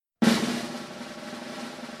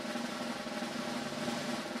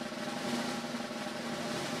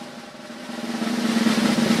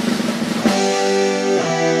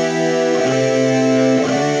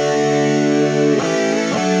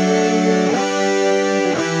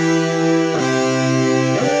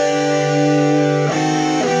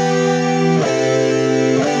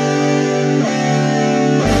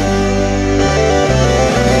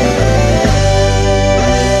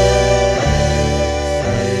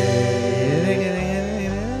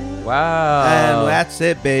Wow. And that's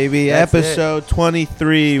it, baby. That's Episode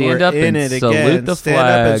 23. Stand We're up in and it salute again. the Stand up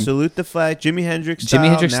flag. and salute the flag. Jimi Hendrix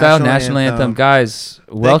Style national anthem. Guys,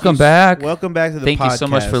 welcome back. Welcome back to the Thank podcast. you so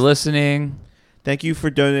much for listening. Thank you for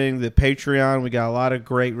donating to the Patreon. We got a lot of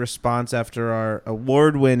great response after our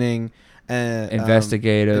award-winning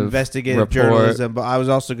investigative report. Journalism. But I was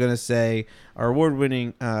also going to say our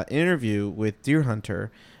award-winning interview with Deer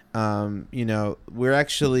Hunter. We're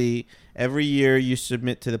actually every year you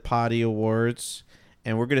submit to the Poddy Awards,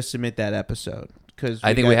 and we're going to submit that episode because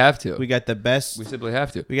I think we have to. We got the best. We simply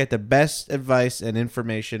have to. We got the best advice and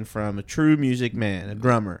information from a true music man, a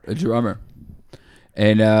drummer.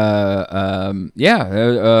 And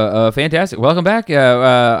fantastic. Welcome back.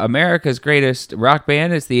 America's Greatest Rock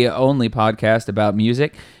Band is the only podcast about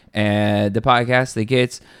music, and the podcast that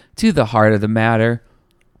gets to the heart of the matter.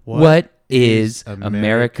 What is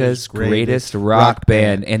America's greatest rock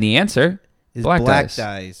band? And the answer is Black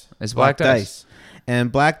Dice. It's Black Dice. And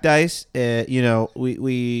Black Dice,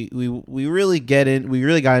 we really got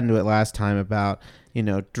into it last time about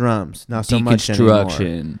drums, not so much anymore.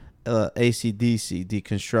 Deconstruction. AC/DC,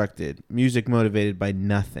 deconstructed, music motivated by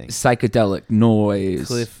nothing, psychedelic noise.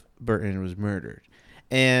 Cliff Burton was murdered,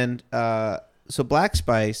 and so Black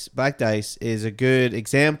Dice is a good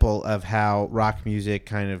example of how rock music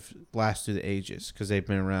kind of lasts through the ages because they've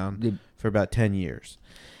been around for about 10 years,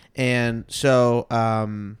 and so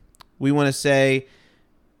we want to say,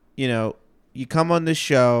 you come on this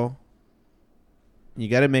show. You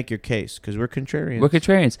got to make your case because we're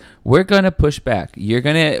contrarians. We're gonna push back. You're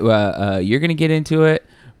gonna get into it.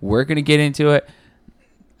 We're gonna get into it.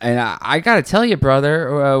 And I gotta tell you, brother,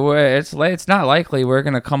 it's not likely we're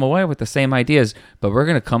gonna come away with the same ideas, but we're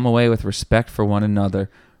gonna come away with respect for one another.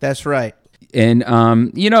 That's right. And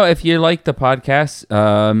if you like the podcast,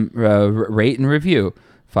 rate and review,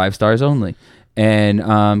 5 stars only.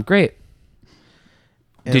 And great.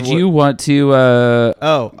 And did you want to?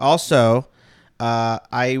 Also.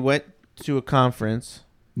 I went to a conference.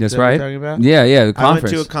 That's right. Talking about? Yeah, the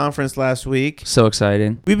conference. I went to a conference last week. So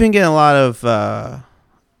exciting. We've been getting a lot of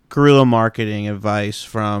guerrilla marketing advice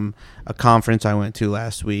from a conference I went to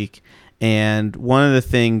last week. And one of the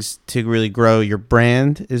things to really grow your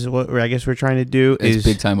brand is what I guess we're trying to do. It's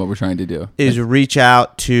big time what we're trying to do. Is reach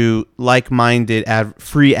out to like-minded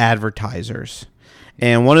free advertisers.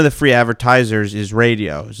 And one of the free advertisers is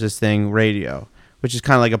radio. Is this thing radio? Which is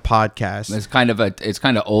kind of like a podcast. It's kind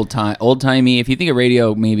of old-timey. If you think of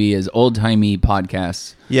radio, maybe as old-timey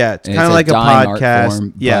podcasts. Yeah, it's kind of like a podcast.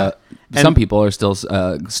 Form, yeah, some people are still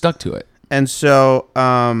stuck to it. And so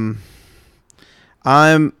I'm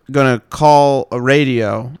gonna call a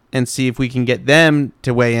radio and see if we can get them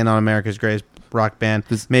to weigh in on America's Greatest Rock Band.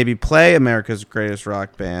 Maybe play America's Greatest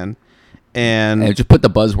Rock Band. And just put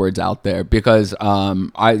the buzzwords out there because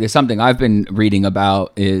there's something I've been reading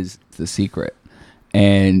about is The Secret.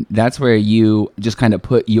 And that's where you just kind of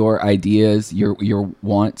put your ideas, your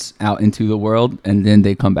wants out into the world, and then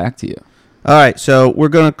they come back to you. All right, so we're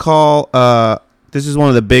going to call, this is one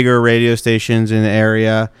of the bigger radio stations in the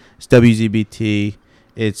area. It's WZBT.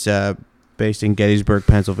 It's based in Gettysburg,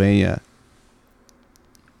 Pennsylvania.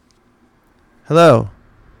 Hello.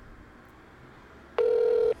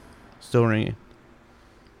 Still ringing.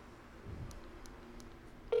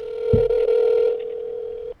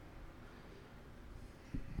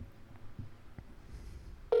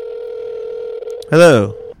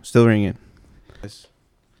 Hello. Still ringing.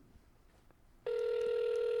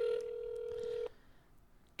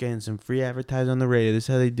 Getting some free advertising on the radio. This is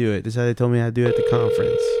how they do it. This is how they told me how to do it at the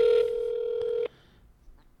conference.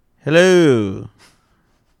 Hello.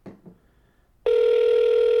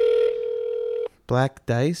 Black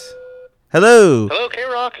Dice. Hello. Hello,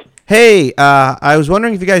 K-Rock. Hey, I was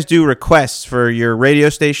wondering if you guys do requests for your radio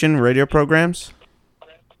station, radio programs.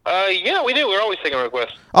 Yeah, we do. We're always taking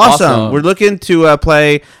requests. Awesome. We're looking to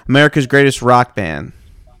play America's Greatest Rock Band.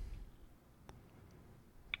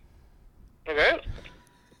 Okay.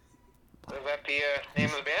 Is that the name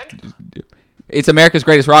of the band? It's America's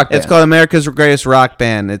Greatest Rock Band. It's called America's Greatest Rock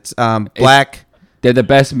Band. It's Black. They're the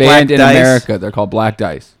best band in America. They're called Black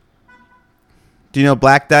Dice. Do you know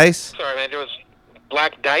Black Dice? Sorry, man. It was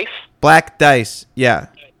Black Dice? Black Dice, yeah.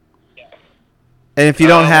 And if you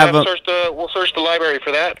don't have we'll search the library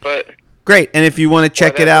for that, but great. And if you want to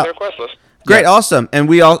check it out, great, awesome. And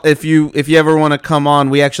if you ever want to come on,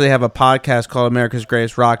 we actually have a podcast called America's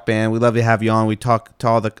Greatest Rock Band. We'd love to have you on. We talk to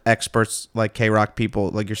all the experts like K-Rock people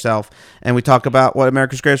like yourself, and we talk about what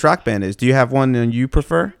America's Greatest Rock Band is. Do you have one that you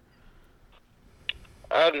prefer?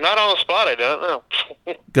 Not on the spot, I don't know.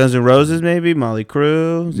 Guns N' Roses, maybe Motley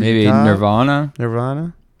Crue, maybe Nirvana,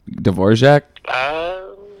 Dvorak.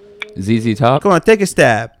 ZZ Top. Come on, take a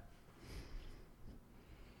stab.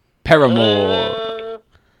 Paramore.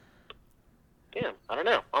 Damn, I don't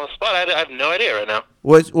know. On the spot, I have no idea right now.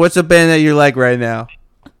 What's a band that you like right now?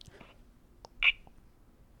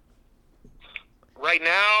 Right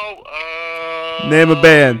now, Name a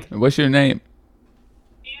band. What's your name?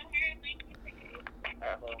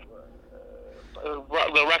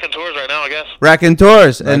 The Raconteurs right now, I guess.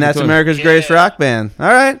 Raconteurs, and that's Raconteurs. America's Greatest Yeah. Rock Band. All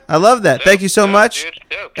right, I love that. Thank you so Dope, much. dude,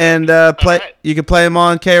 dope. And play. All right. You can play them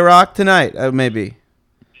on K Rock tonight, maybe.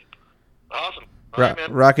 Awesome. All right,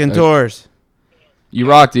 man. Raconteurs. You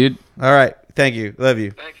rock, dude. All right, thank you. Love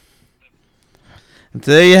you. Thanks. And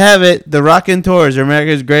so there you have it. The Raconteurs are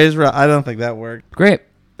America's Greatest Rock. I don't think that worked. Great.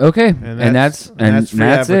 Okay. And that's- that's and that's free it.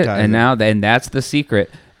 advertising. And now then that's the secret.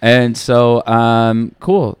 And so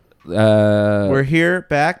cool. We're here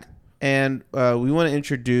back, and we want to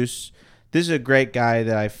introduce. This is a great guy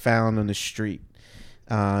that I found on the street.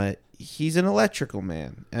 He's an electrical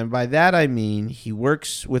man, and by that I mean he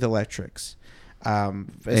works with electrics,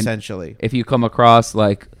 essentially. if you come across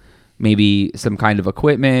like maybe some kind of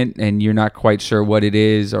equipment and you're not quite sure what it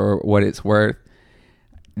is or what it's worth,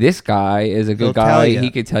 this guy is a He'll good tell guy. ya. He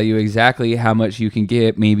could tell you exactly how much you can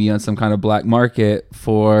get maybe on some kind of black market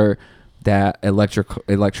for that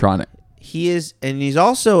electronic. He is, and he's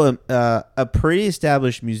also a pretty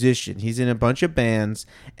established musician. He's in a bunch of bands,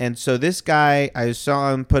 and so this guy, I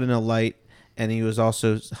saw him put in a light, and he was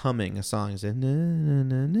also humming a song. He said, "Na, na,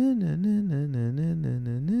 na, na, na, na, na, na, na,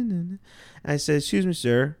 na, na, na." I said, "Excuse me,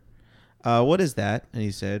 sir, what is that?" And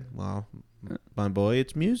he said, "Well, my boy,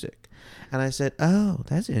 it's music." And I said, "Oh,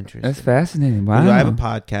 that's interesting. That's fascinating. I Wow. have a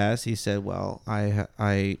podcast." He said, "Well, I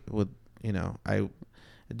would, I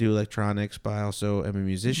do electronics, but I also am a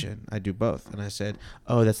musician. I do both." And I said,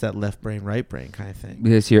 "Oh, that's that left brain, right brain kind of thing,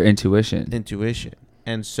 It's your intuition. intuition."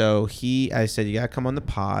 And so I said, "You gotta come on the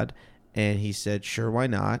pod." And he said, "Sure, why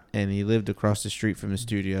not?" And he lived across the street from the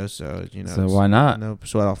studio, so So it's why not? No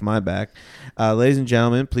sweat off my back. Ladies and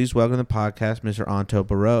gentlemen, please welcome to the podcast, Mr. Anto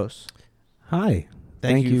Barros. Hi.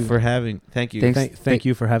 Thank you for having. Thank you. Thanks. Thank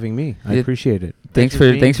you for having me. I Yeah. appreciate it. Thanks for for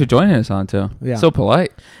being- thanks for joining us, Anto. Yeah. So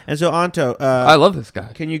polite. And so Anto, I love this guy.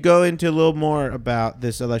 can you go into a little more about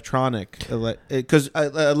this electronic, because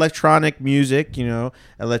electronic music,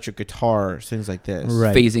 electric guitars, things like this.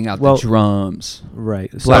 Right. Phasing out Well- the drums. Right.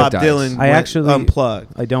 So Black Bob Dice. Dylan. I actually-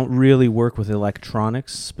 unplugged. I don't really work with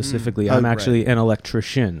electronics specifically. Oh, I'm right. actually an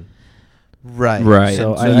electrician. Right. Right.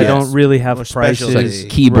 So And I don't really have Or prices. specialty. Like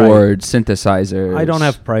keyboard, synthesizers. I don't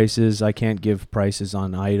have prices. I can't give prices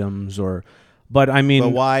on items but I mean,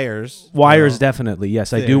 But wires. wires well, definitely.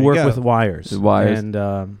 Yes, I there do you work go. with wires. With wires. And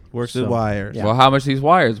works so- with wires. Yeah. Well, how much these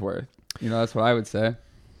wires worth? That's what I would say.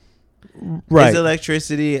 right. Is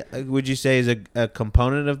electricity, would you say, is a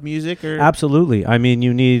component of music? Or Absolutely. I mean,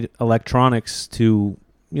 you need electronics to,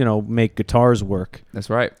 make guitars work. That's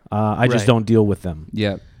right. I just Right. don't deal with them.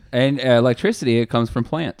 Yeah. And electricity, it comes from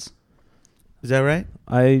plants. Is that right?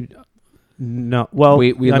 No. Well,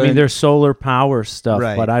 We I mean, learned- there's solar power stuff,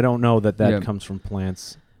 Right. but I don't know that Yeah. comes from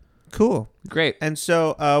plants. Cool. Great. And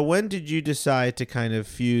so when did you decide to kind of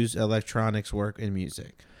fuse electronics work in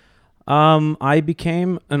music? I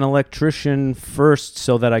became an electrician first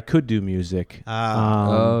so that I could do music.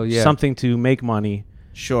 Oh, yeah. Something to make money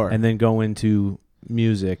Sure. and then go into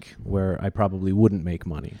music where I probably wouldn't make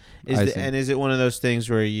money. I see. And is it one of those things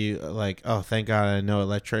where you like, oh, thank God I know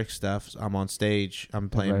electric stuff. I'm on stage. I'm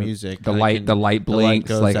playing Right. music. The I light, can- the light the light blinks.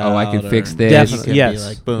 goes Like, oh, I can out, fix or- this. Definitely, can be yes,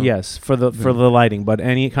 like, boom. yes, for the lighting, but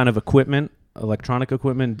any kind of equipment, electronic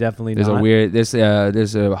equipment, definitely There's not. a weird. There's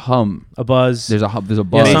a hum. a buzz. There's a hum. There's a Yeah,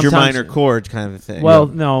 buzz. major sometimes- minor chords kind of thing. Well,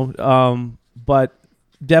 no, but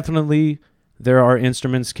definitely there are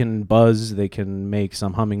instruments can buzz. They can make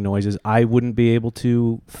some humming noises. I wouldn't be able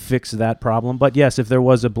to fix that problem. But yes, if there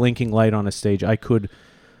was a blinking light on a stage, I could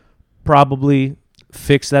probably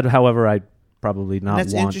fix that. However, I'd probably not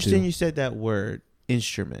That's want interesting to. you said that word,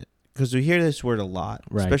 instrument, because we hear this word a lot,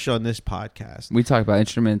 Right. especially on this podcast. We talk about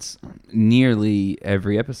instruments nearly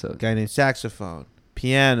every episode. Guy named saxophone,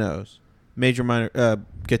 pianos, major minor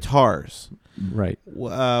guitars. Right.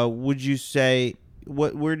 Would you say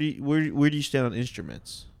where do you stand on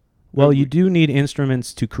instruments? Well, you do need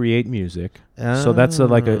instruments to create music. So that's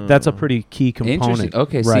a pretty key component. Interesting.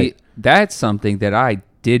 Okay, right. see, that's something that I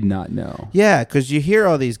did not know. Yeah, because you hear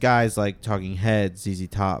all these guys like Talking Heads, ZZ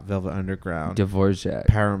Top, Velvet Underground, Dvorak.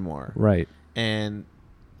 Paramore, Right. and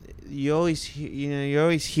you always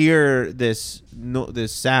hear this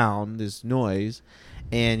sound, this noise,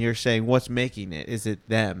 and you're saying, what's making it? Is it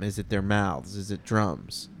them? Is it their mouths? Is it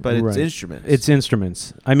drums? But it's Right. instruments. It's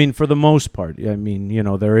instruments. I mean, for the most part. I mean,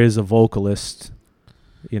 there is a vocalist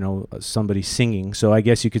somebody singing. So I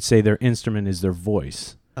guess you could say their instrument is their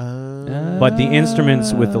voice. Oh. But the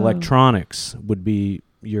instruments with electronics would be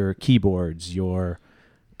your keyboards, your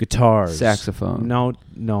guitars, Saxophone. No,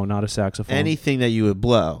 not a saxophone. Anything that you would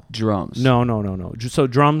blow. Drums. No. So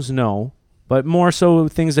drums, no. But more so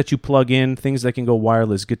things that you plug in, things that can go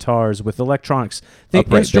wireless, guitars with electronics.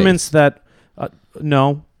 Upright Instruments that,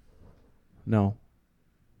 no,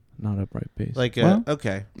 not upright bass. Like Well,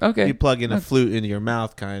 okay. Okay. You plug in a flute into your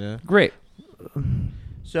mouth, kind of. Great.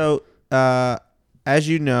 So, as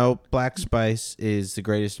you know, Black Spice is the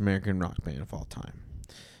greatest American rock band of all time.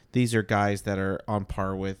 These are guys that are on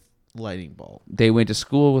par with Lightning Bolt. They went to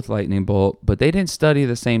school with Lightning Bolt, but they didn't study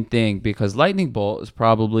the same thing because Lightning Bolt is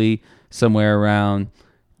probably somewhere around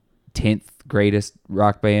 10th greatest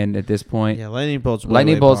rock band at this point. Yeah, Lightning Bolt's way,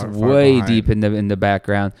 Lightning way Bolt's far way behind. deep in the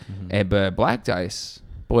background, but Black Dice,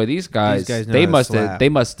 boy, these guys know they how to slap. they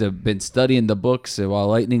must have been studying the books while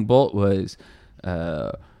Lightning Bolt was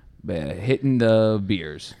hitting the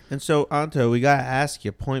beers. And so, Anto, we gotta ask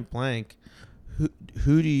you point blank,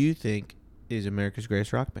 who do you think is America's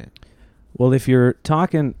greatest rock band? Well, if you're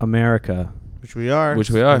talking America, Which we are. Which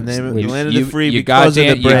we are. The name of Which the land of the free you because of the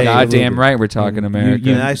goddamn, brave. you goddamn right we're talking America.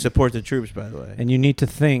 you- And I support the troops, by the way. and you need to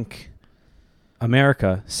think,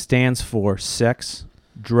 America stands for sex,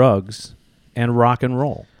 drugs, and rock and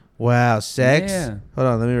roll. Wow, sex. Yeah. Hold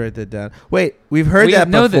on, let me write that down. Wait, we've heard we that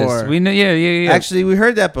know before. this. We know. Yeah. Actually, we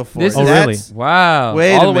heard that before. This Oh, is really? wow.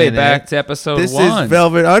 Wait all a the way minute. back to episode This 1. is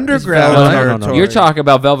Velvet Underground Velvet Underground. territory. You're talking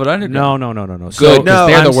about Velvet Underground. No. Good, So, 'cause No,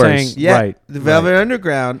 they're I'm the worst. saying- Yeah, right, the Velvet right.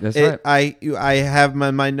 Underground. That's right. I have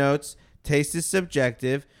my notes. Taste is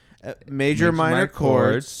subjective. Major, minor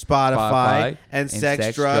chords, Spotify, and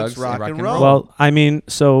sex, drugs, rock and roll. Well, I mean,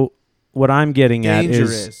 so what I'm getting at is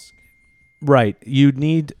Dangerous. right. You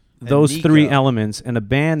need And those Nico. three elements, and a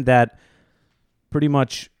band that pretty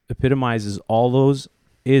much epitomizes all those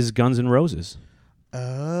is Guns N' Roses.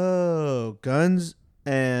 Oh, Guns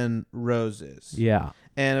and Roses. Yeah.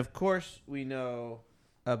 And of course, we know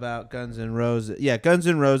about Guns N' Roses. Yeah, Guns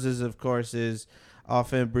N' Roses, of course, is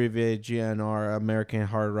often abbreviated GNR, American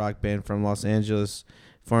hard rock band from Los Angeles,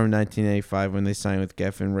 formed in 1985 when they signed with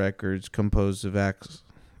Geffen Records, composed of Axl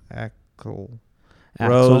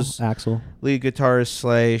Rose, Axel. lead guitarist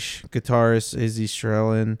Slash, guitarist Izzy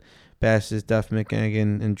Strelin, bassist Duff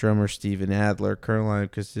McKagan, and drummer Steven Adler. Current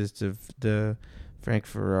lineup consists of the Frank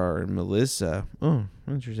Ferrar and Melissa. Oh,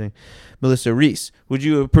 interesting. Melissa Reese. Would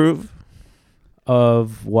you approve?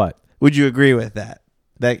 Of what? Would you agree with that?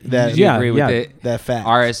 That Did you Yeah, agree with yeah. it? that fact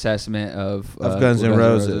Our assessment of Guns N'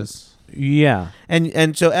 Roses. Yeah.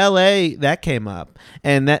 And so L.A. that came up,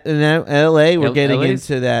 and that L.A. we're getting LA's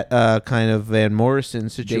into that kind of Van Morrison They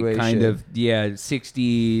situation. kind of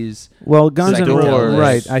 60s. Well, Guns N' Psychedelics. Roses,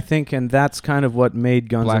 right? I think, and that's kind of what made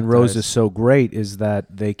Guns Black N' Roses Dice. so great is that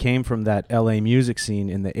they came from that L.A. music scene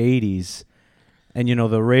in the '80s, and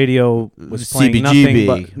the radio was playing nothing CBGB,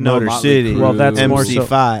 but Motor Motley City. Crue. Well, that's more so.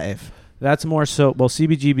 MC5. That's more so. Well,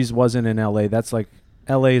 CBGB's wasn't in L.A. That's like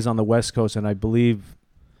L.A. is on the West Coast, and I believe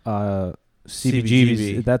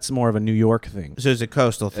CBGB's. That's more of a New York thing, So it's a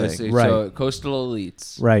coastal thing. So Right. coastal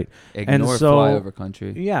elites. right? Ignore so- flyover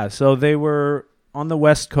country. Yeah, so they were on the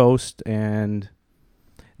West Coast, and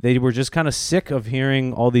they were just kind of sick of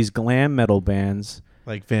hearing all these glam metal bands.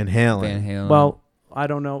 Like Van Halen. Van Halen. Well, I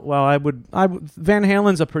don't know. Well, I would. Van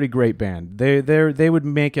Halen's a pretty great band. They would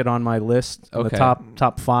make it on my list, the Okay.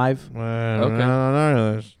 top 5. Well, Okay.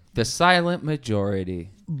 no. the silent majority.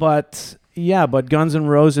 But yeah, but Guns N'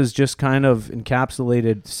 Roses just kind of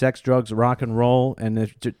encapsulated sex, drugs, rock and roll, and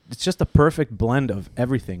it's just a perfect blend of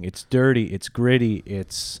everything. It's dirty, it's gritty,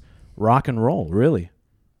 it's rock and roll, really.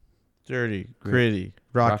 Dirty, gritty,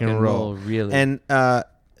 rock and roll. really.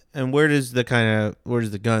 And where does the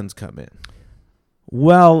guns come in?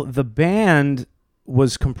 Well, the band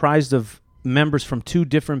was comprised of members from 2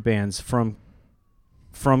 different bands from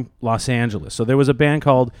Los Angeles. So there was a band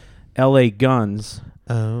called L.A. Guns,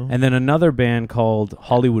 Oh. and then another band called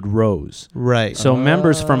Hollywood Rose. Right. So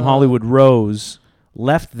members from Hollywood Rose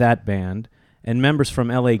left that band, and members from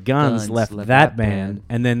L.A. Guns left that band,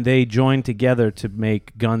 and then they joined together to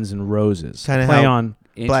make Guns N' Roses. Kinda Play how- on.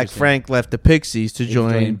 Black Interesting. Frank left the Pixies to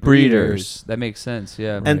join Breeders. That makes sense.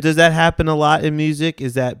 Yeah. And does that happen a lot in music?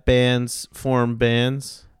 Is that bands form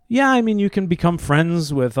bands? Yeah, I mean, you can become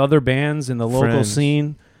friends with other bands in the local Friends.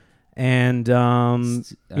 scene. And,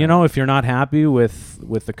 if you're not happy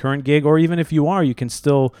with the current gig, or even if you are, you can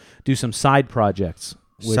still do some side projects.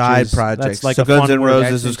 which Side is, project. That's like so a Guns fun N' word.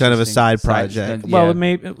 Roses was kind of a side project. Guns- Well, yeah. it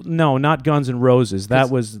may no, not Guns N' Roses. That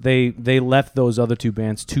was they left those other two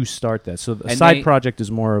bands to start that. So a And side they- project is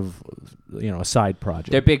more of a side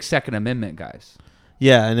project. They're big Second Amendment guys.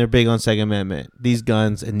 Yeah, and they're big on Second Amendment. These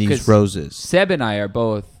guns and these 'Cause roses. Seb and I are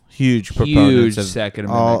both Huge proponents of Second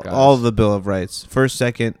Amendment guys. all the Bill of Rights. First,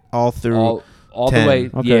 second, all through all 10. the way.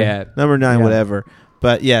 Okay. Yeah. number 9, Yeah. whatever.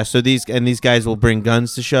 But yeah, so these guys will bring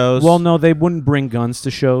guns to shows. Well, no, they wouldn't bring guns to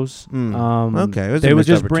shows. Okay, it was a they would missed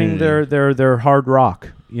just bring opportunity. their hard rock.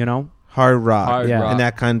 hard rock. Hard Yeah.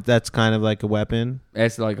 rock. And that's kind of like a weapon.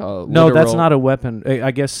 It's like a No, that's literal- not a weapon. I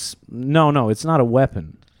guess no, it's not a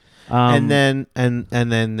weapon. And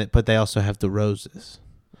then but they also have the roses.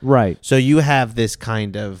 right. So you have this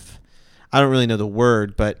kind of, I don't really know the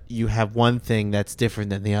word, but you have one thing that's different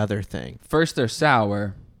than the other thing. First they're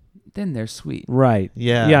sour, then they're sweet. Right.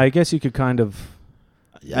 Yeah. Yeah, I guess you could kind of.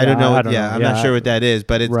 I don't know. I don't know. I'm not sure what that is,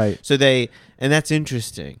 but it's Right. so and that's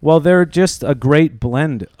interesting. Well, they're just a great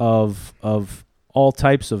blend of all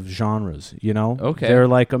types of genres. Okay. They're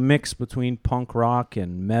like a mix between punk rock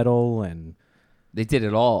and metal, and They did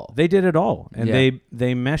it all. they did it all, and Yeah.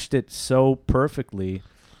 they meshed it so perfectly.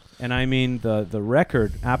 And I mean, the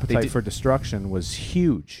record Appetite did- for Destruction was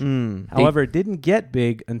huge. Mm. However, it didn't get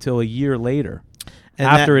big until a year later. And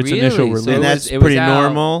After that- its initial Really? release. So and it that's was pretty out.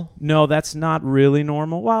 normal. No, that's not really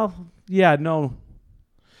normal. Well, yeah, no.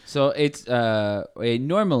 So it's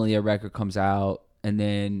normally a record comes out and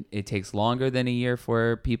then it takes longer than a year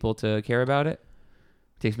for people to care about it.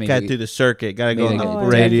 Takes maybe Got through the circuit. Got to go on maybe the like a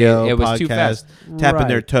radio, decade. It was too podcast, fast. tapping Right.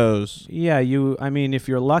 their toes. Yeah, I mean, if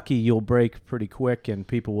you're lucky, you'll break pretty quick and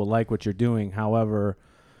people will like what you're doing. However,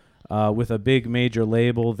 with a big major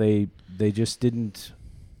label, they just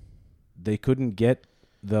they couldn't get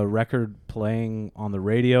the record playing on the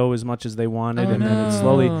radio as much as they wanted, Oh, and then it no.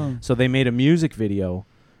 slowly. So they made a music video,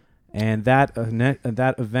 and that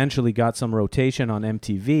eventually got some rotation on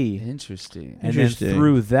MTV, Interesting. and then Interesting.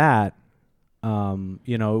 through that,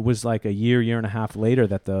 it was like a year and a half later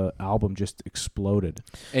that the album just exploded.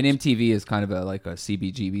 And MTV is kind of like a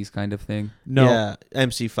CBGB's kind of thing. No, Yeah,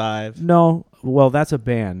 MC5. no. Well, that's a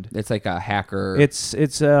band. It's like a hacker.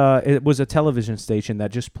 It was a television station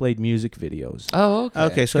that just played music videos. oh, okay.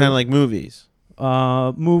 Okay, so kind of like movies.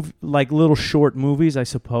 Like little short movies, I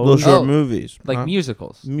suppose. Little short Oh, movies. Like Huh?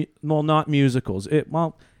 musicals. Well, not musicals.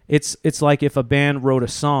 It's like if a band wrote a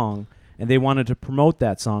song and they wanted to promote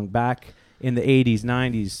that song back in the 80s,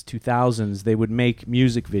 90s, 2000s, they would make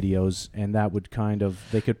music videos, and that would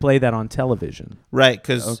they could play that on television. Right,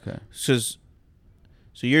 because Okay.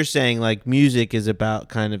 so you're saying like music is about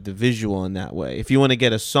kind of the visual in that way. If you want to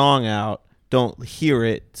get a song out, don't hear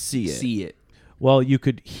it, see it. See it. Well, you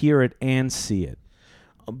could hear it and see it.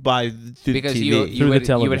 Through Because TV. you Through the would you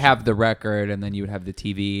television. would have the record and then you would have the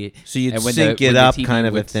TV. So you'd and when sync when it the up, TV kind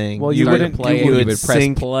of a would thing. Well, you start wouldn't- playing, you you would would press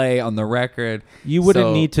sync- play on the record. You wouldn't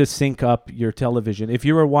So- need to sync up your television. If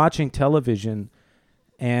you were watching television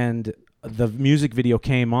and the music video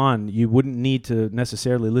came on, you wouldn't need to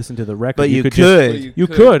necessarily listen to the record. But you could. could. Just, you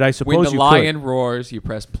could, I suppose When the you lion roars, you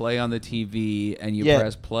press play on the TV and you Yeah.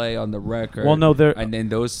 press play on the record. Well, no, there- and then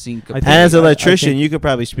those sync up. I think- As an I electrician, think- you could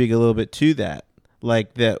probably speak a little bit to that.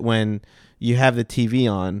 Like that when you have the TV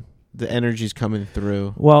on, the energy's coming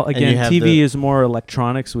through. Well, and again, you have TV the is more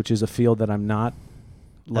electronics, which is a field that I'm not.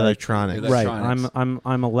 electronics. Elec- Right, Electronics.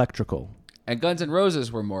 I'm electrical. And Guns N'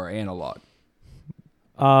 Roses were more analog.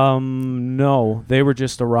 No, they were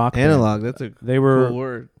just a rock band. Analog. That's a They were, cool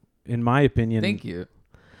word. in my opinion, Thank you.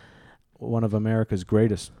 one of America's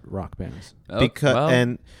greatest rock bands. Oh, Because well,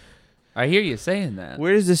 and I hear you saying that.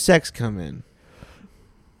 where does the sex come in?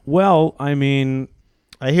 Well, I mean,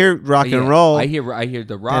 I hear rock Yeah, and roll, I hear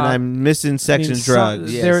the rock. and I'm missing sex and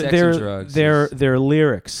drugs. Yeah, They're sex and they're drugs they're is- they're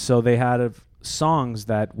lyrics, so they had songs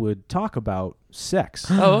that would talk about sex.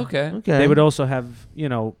 Oh, okay. Okay. They would also have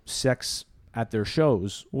sex at their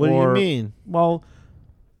shows. What do you mean? Well,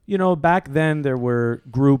 back then there were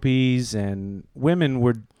groupies, and women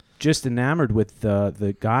were just enamored with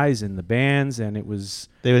the guys in the bands, and it was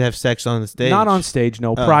They would have sex on the stage. not on stage,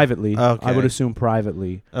 no, Oh, privately. okay. I would assume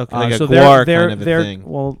privately. Okay, like a so guar they're, kind of a they're, thing.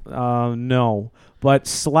 Well, no, but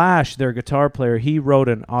Slash, their guitar player, he wrote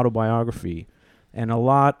an autobiography, and a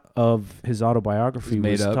lot of his autobiography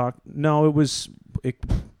Made was up? No, it was.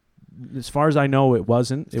 As far as I know, it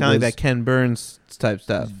wasn't. It's kind of like that Ken Burns type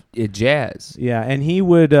stuff. Jazz. Yeah, and he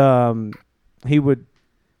would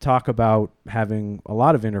talk about having a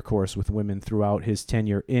lot of intercourse with women throughout his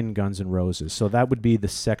tenure in Guns N' Roses. So that would be the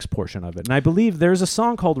sex portion of it. And I believe there's a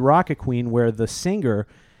song called Rocket Queen where the singer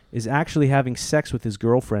is actually having sex with his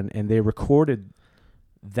girlfriend, and they recorded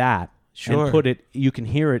that Sure. and put it. You can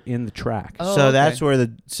hear it in the track. Oh, So okay. that's where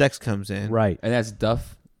the sex comes in. Right. And that's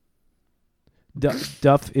Duff.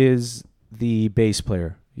 Duff is the bass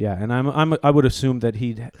player. Yeah, and I would assume that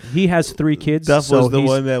he has 3 kids. Duff so was the he's-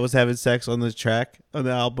 one that was having sex on the track on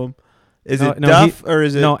the album. Is No, it no, Duff or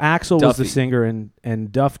is it No, Axel was the Duffy. singer,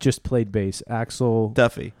 and Duff just played bass.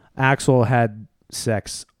 Duffy? Axel had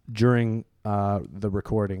sex during the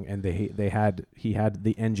recording, and he had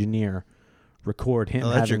the engineer record him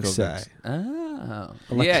Electrical having sex. guy. Oh.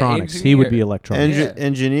 Electronics. Yeah, he would be engineer. electronics. Yeah.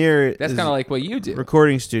 Engineer. That's is kind of like what you do.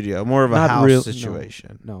 recording studio, more of a Not house real-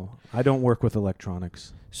 situation. No, I don't work with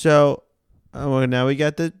electronics. So, well, now we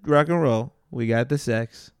got the rock and roll, we got the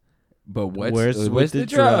sex. But Where's what's with the the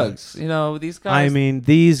drugs? drugs? You know, these guys. I mean,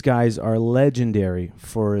 these guys are legendary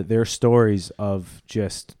for their stories of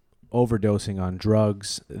just overdosing on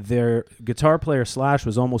drugs. Their guitar player Slash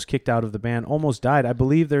was almost kicked out of the band, almost died. I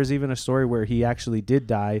believe there's even a story where he actually did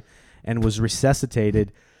die and was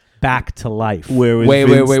resuscitated back to life. Where was wait.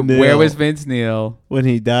 Vince Where Neil was Vince Neil? when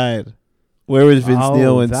he died? Where was Vince Oh,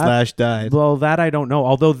 Neil when that- Slash died? Well, that I don't know.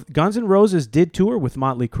 Although Guns N' Roses did tour with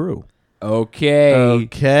Motley Crue. Okay.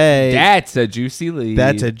 Okay. That's a juicy lead.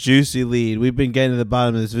 That's a juicy lead. We've been getting to the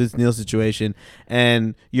bottom of this Vince Neil situation,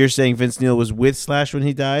 and you're saying Vince Neil was with Slash when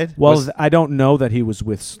he died? Well, Was- I don't know that he was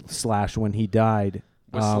with Slash when he died.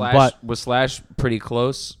 Was Slash pretty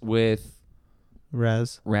close with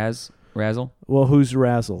Raz. Razzle? Well, who's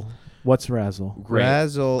Razzle? What's Razzle?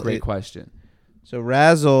 Razzle. Great question. So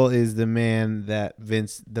Razzle is the man that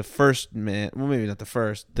Vince, the first man. Well, maybe not the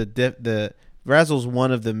first. The Razzle's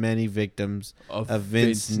one of the many victims of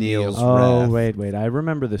Vince Neil's Oh, wrath. wait. I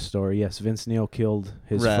remember this story. Yes, Vince Neil killed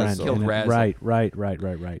his Razzle. friend. Killed And Razzle.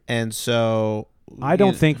 Right. And so I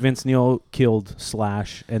don't think Vince Neil killed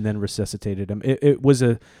Slash and then resuscitated him. It was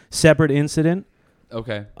a separate incident.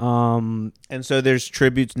 Okay. And so there's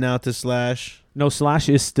tributes now to Slash. No, Slash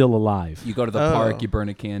is still alive. You go to the Oh. park, you burn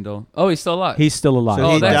a candle. Oh, he's still alive. He's still alive. So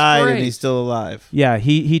Oh, he that's died great. and he's still alive. Yeah,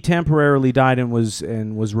 he temporarily died and was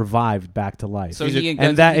revived back to life. So He's he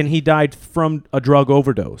and he died from a drug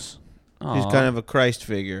overdose. He's kind of a Christ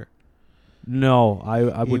figure. No, I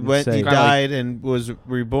He wouldn't say. he Kinda like- died and was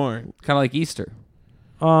reborn. kind of like Easter.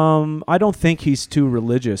 I don't think he's too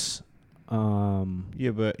religious.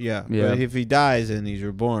 Yeah. But Yeah. if he dies and he's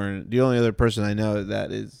reborn, the only other person I know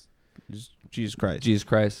that is Jesus Christ. Jesus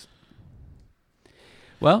Christ.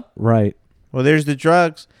 Well, Right. Well, there's the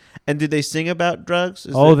drugs. And did they sing about drugs?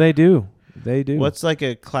 They do. They do. What's like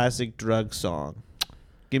a classic drug song?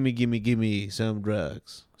 Gimme some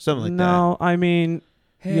drugs. Something like no, I mean,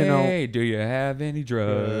 hey, you know, do you have any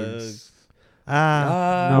drugs? that.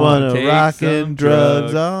 I I wanna take rock some and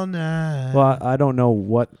drugs all night. well, I don't know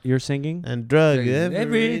what you're singing. And drug Every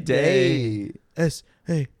every day.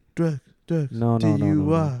 S-A, drugs. No.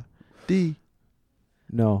 D-U-R-D.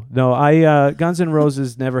 No. Guns N'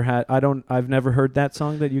 Roses never had. I've never heard that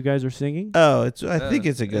song that you guys are singing. Oh, I think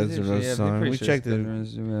it's a Guns N' Roses Yeah, song. pretty We sure checked it's it.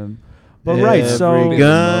 Guns N' Roses. But right, so Every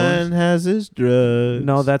gun has its drugs.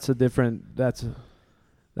 no, that's a different.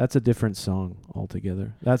 That's a different song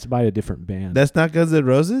altogether. That's by a different band. That's not Guns N'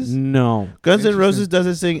 Roses? no. Guns N' Interesting. Roses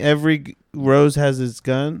doesn't sing every rose has its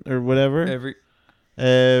gun or whatever. Every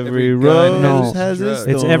Every gun rose has has its drug.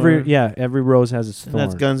 It's thorn. every rose has its And thorn.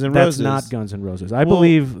 that's Guns N' That's Roses. not Guns N' Roses. I Well-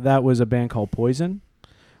 believe that was a band called Poison.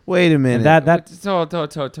 Wait a minute. And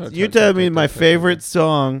that You're telling me my favorite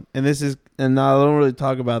song, and I don't really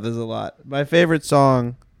talk about this a lot. My favorite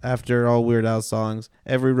song after all Weird Al songs,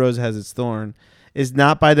 Every Rose Has Its Thorn, is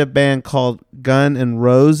not by the band called Gun N'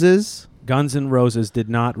 Roses. Guns N' Roses did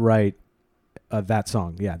not write that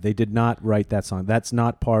song. Yeah, they did not write that song. That's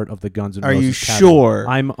not part of the Guns N' Are Roses. you catalog. sure?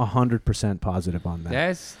 I'm 100% positive on that.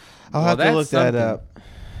 That's I'll well, have to that's look that something. up.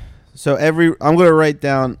 So I'm going to write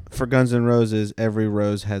down for Guns N' Roses, Every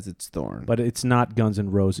Rose Has Its Thorn. But it's not Guns N'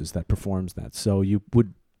 Roses that performs that. So it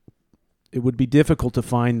would be difficult to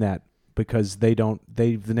find that because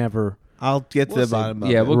they've never. I'll get to We'll the see. bottom of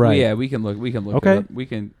Yeah, it. Right. we can look. We can look. Okay. it up. We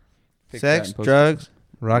can. fix that Sex, and post drugs, it.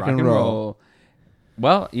 rock and roll.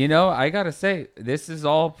 Well, I gotta say, this is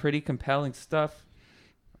all pretty compelling stuff.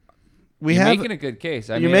 You're You're making a good case.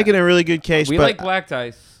 you're making a really good case, We but like Black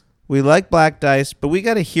Dice. we like Black Dice, but we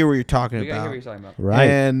got to hear what you're talking We gotta hear about. what you're talking about. Right.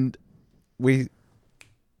 And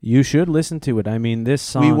You should listen to it. I mean, this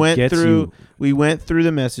song we went gets through you. we went through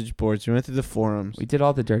the message boards, we went through the forums, We did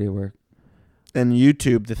all the dirty work. and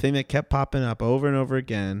YouTube. The thing that kept popping up over and over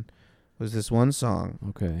again was this one song,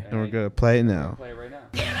 Okay. and we're gonna play it now. Play it right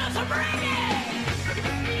now.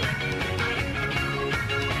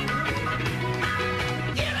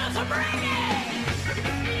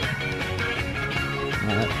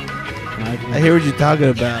 I I hear what you're talking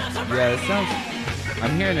about. Yeah, it sounds.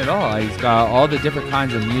 I'm hearing it all. He's got all the different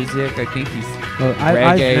kinds of music. I think he's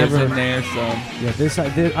reggae is in there. So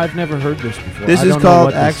Yeah, I've never heard this before. This I is don't know called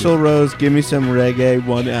what this Axl Rose. Give me some reggae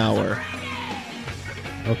 1 hour.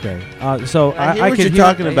 is. Okay. So I hear what can you're hear-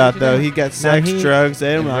 talking about, though. Now He got sex, he- drugs,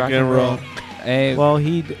 and rock and roll. Hey,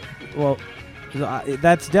 Well,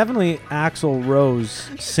 that's definitely Axl Rose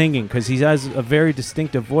singing because he has a very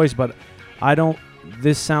distinctive voice. But I don't.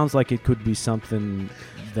 This sounds like it could be something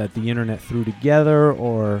that the internet threw together,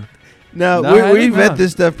 or No, No, I we don't vet know.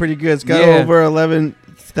 this stuff pretty good. It's got Yeah. over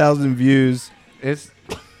 11,000 views. it's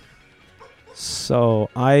so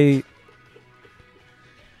I.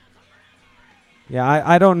 Yeah,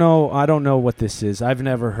 I don't know. I don't know what this is. I've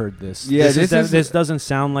never heard this. Yeah, this doesn't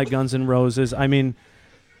sound like Guns N' Roses. I mean,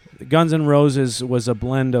 Guns N' Roses was a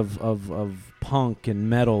blend of punk and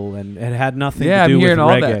metal, and it had nothing yeah. to do I'm with hearing all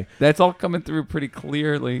reggae. that. That's all coming through pretty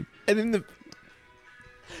clearly. And in the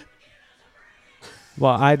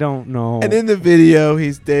Well, I don't know. and in the video,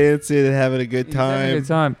 he's dancing and having a good He's having a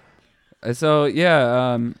time. good time. So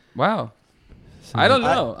yeah. Wow. I don't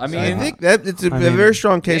know. I mean, I think that it's a I mean, very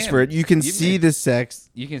strong case damn. for it. You can You see made- the sex.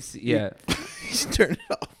 you can see. Yeah. Turn it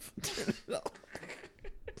off. Turn it off.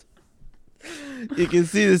 You can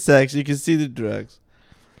see the sex. You can see the drugs.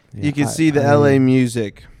 Yeah, You can I- see the I LA mean,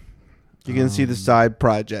 music. You can see the side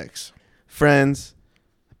projects, friends,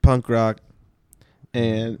 punk rock,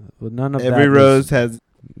 and well, none of every that rose has.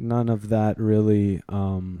 none of that really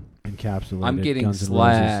encapsulated. I'm getting Guns N'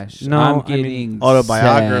 Slash. Roses. No, I'm I mean, getting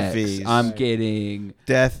autobiographies. Sex. I'm getting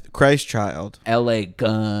Death, Christ Child, L.A.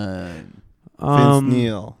 Gun. Vince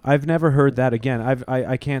Neil. I've never heard that again.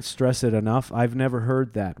 I can't stress it enough. I've never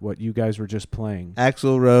heard that. What you guys were just playing.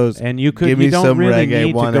 Axl Rose. And you could Give you me don't some really reggae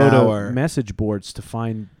need to 1 go hour. to message boards to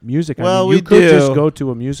find music. I Well, mean, you we could do. just go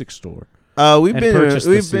to a music store. We've and been purchase the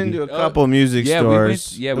we've been CD. to a couple music yeah, we went-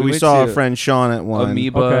 stores. yeah, we we went saw to our friend Sean at one.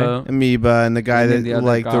 Amoeba. Okay. Amoeba and the guy and that then the other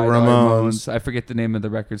liked guy, the Ramones. I forget the name of the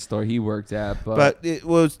record store he worked at, But it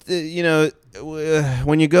was,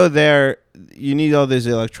 when you go there, you need all these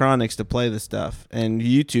electronics to play the stuff. And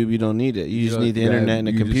YouTube, you don't need it. You just need the internet and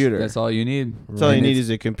a computer. That's all you need. That's all you And need it's- is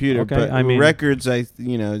a computer. Okay, But I mean- records, you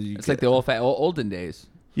It's like the olden days.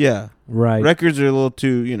 yeah. Right. Records are a little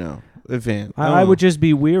too, advanced. I would just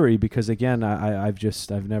be weary because again,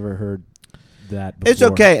 I've never heard that before. It's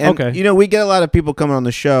okay. And, okay. we get a lot of people coming on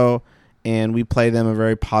the show, and we play them a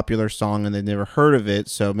very popular song, and they've never heard of it.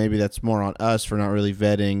 So maybe that's more on us for not really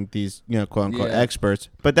vetting these, quote unquote Yeah. experts.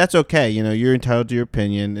 But that's okay. You're entitled to your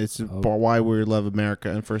opinion. It's Oh. why we love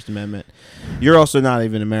America and First Amendment. You're also not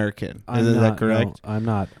even American. I'm Is not, that correct? No, I'm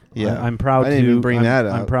not. Yeah. I'm proud I didn't to even bring I'm, that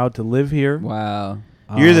I'm up. proud to live here. Wow.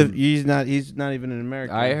 He's not even an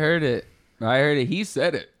American. I heard it. He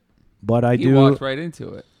said it. But I He do walked right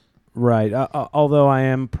into it. right. Although I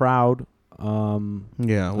am proud.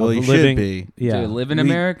 Yeah, well, of you living- should be. Yeah. To live in We-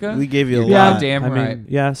 America? We gave you a You're lot. goddamn I mean, right.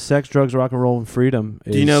 yeah, sex, drugs, rock and roll, and freedom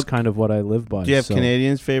is Do you know- kind of what I live by. Do you have so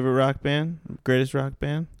Canadians' favorite rock band? Greatest rock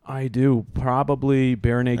band? I do. Probably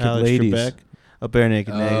Bare Naked Alex Ladies. Trebek? Oh, Bare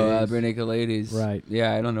Naked Ladies. Bare Naked Ladies. Right.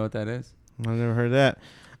 Yeah, I don't know what that is. I've never heard that.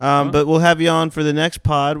 But we'll have you on for the next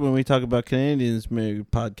pod when we talk about Canadians maybe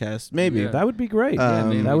podcast. Maybe. Yeah. That would be great. Yeah,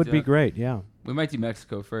 maybe that we would be do. great. Yeah. We might do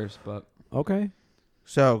Mexico first, but Okay.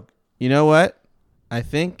 So, you know what? I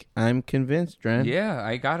think I'm convinced, Dren. yeah,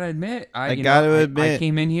 I gotta admit, I gotta I admit.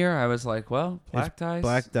 came in here. I was like, well, black dice.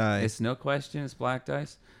 Black dice. It's no question. It's black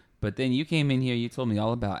dice. But then you came in here. You told me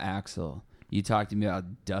all about Axl. You talked to me about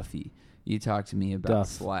Duffy. You talked to me about Duff.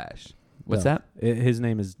 Slash. What's Duff. that? His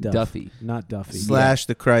name is Duff. Duffy. Not Duffy. Slash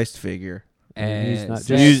the Christ figure. And he's not sex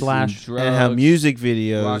just and Slash. drugs, And how music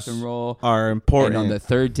videos rock and roll. are And important. on the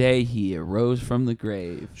third day, he arose from the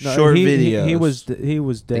grave. No, Short he, videos. He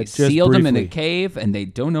was dead. They just sealed him in a briefly. cave, and they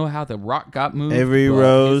don't know how the rock got moved. Every but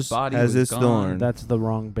rose his body has was its gone. thorn. That's the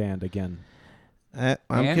wrong band again. I'm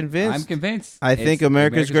And convinced. I'm convinced. I think It's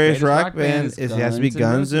America's greatest rock band is it has to be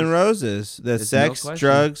Guns N' Roses. The There's no sex, question.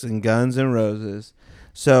 drugs, and Guns N' Roses.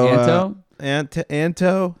 So,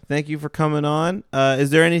 Anto, thank you for coming on. Is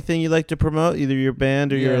there anything you'd like to promote, either your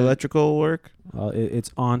band or your Yeah. electrical work?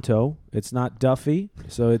 It's Onto. It's not Duffy,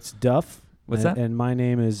 so it's Duff. What's and, that? And my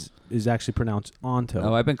name is actually pronounced Onto.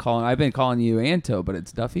 Oh, I've been calling you Anto, but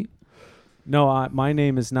it's Duffy. No, my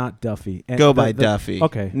name is not Duffy. And Go by Duffy.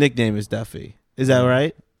 Okay. Nickname is Duffy. Is that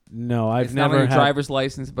right? No, I've It's not never on your had. driver's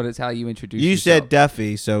license, but it's how you introduce You yourself. said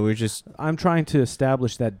Duffy, so we're just I'm trying to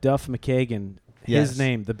establish that Duff McKagan, Yes. his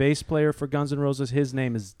name, the bass player for Guns N' Roses, his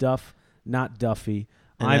name is Duff, not Duffy.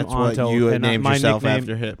 and I'm that's Onto, what you and named my yourself nickname,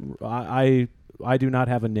 after him. I do not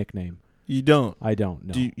have a nickname. You don't. I don't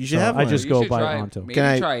know. You should have I one. just You go should by try, Anto. Maybe Can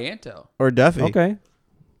I- try Anto. Or Duffy. Okay.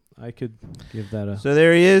 I could give that a. So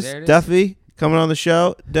there he is, There it is. Duffy, coming on the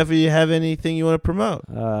show. Duffy, you have anything you want to promote?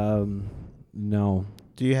 No.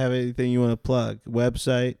 Do you have anything you want to plug?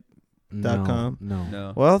 Website? .com? No.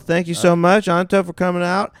 No. Well, thank you so much, Anto, for coming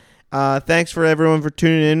out. Thanks for everyone for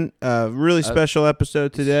tuning in. Really special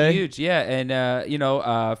episode today. Huge, yeah.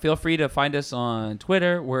 And, feel free to find us on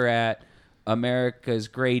Twitter. We're at America's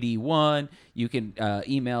Grady 1. You can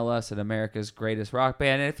email us at America's Greatest Rock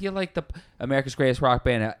Band. And if you like the America's Greatest Rock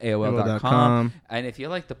Band at AOL.com. And if you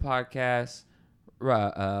like the podcast,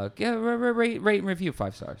 rate and review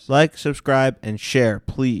 5 stars. Like, subscribe, and share,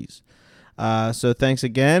 please. So thanks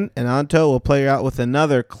again. And Anto will play you out with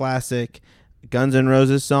another classic Guns N'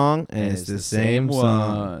 Roses song. And it's the same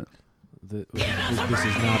song. This is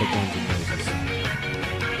not a Guns N' Roses song.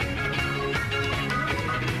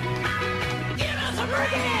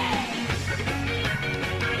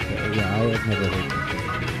 Yeah, I have never heard that.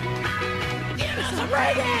 Give us some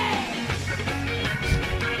reggae!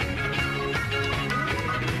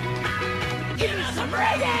 Give us some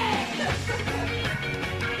reggae!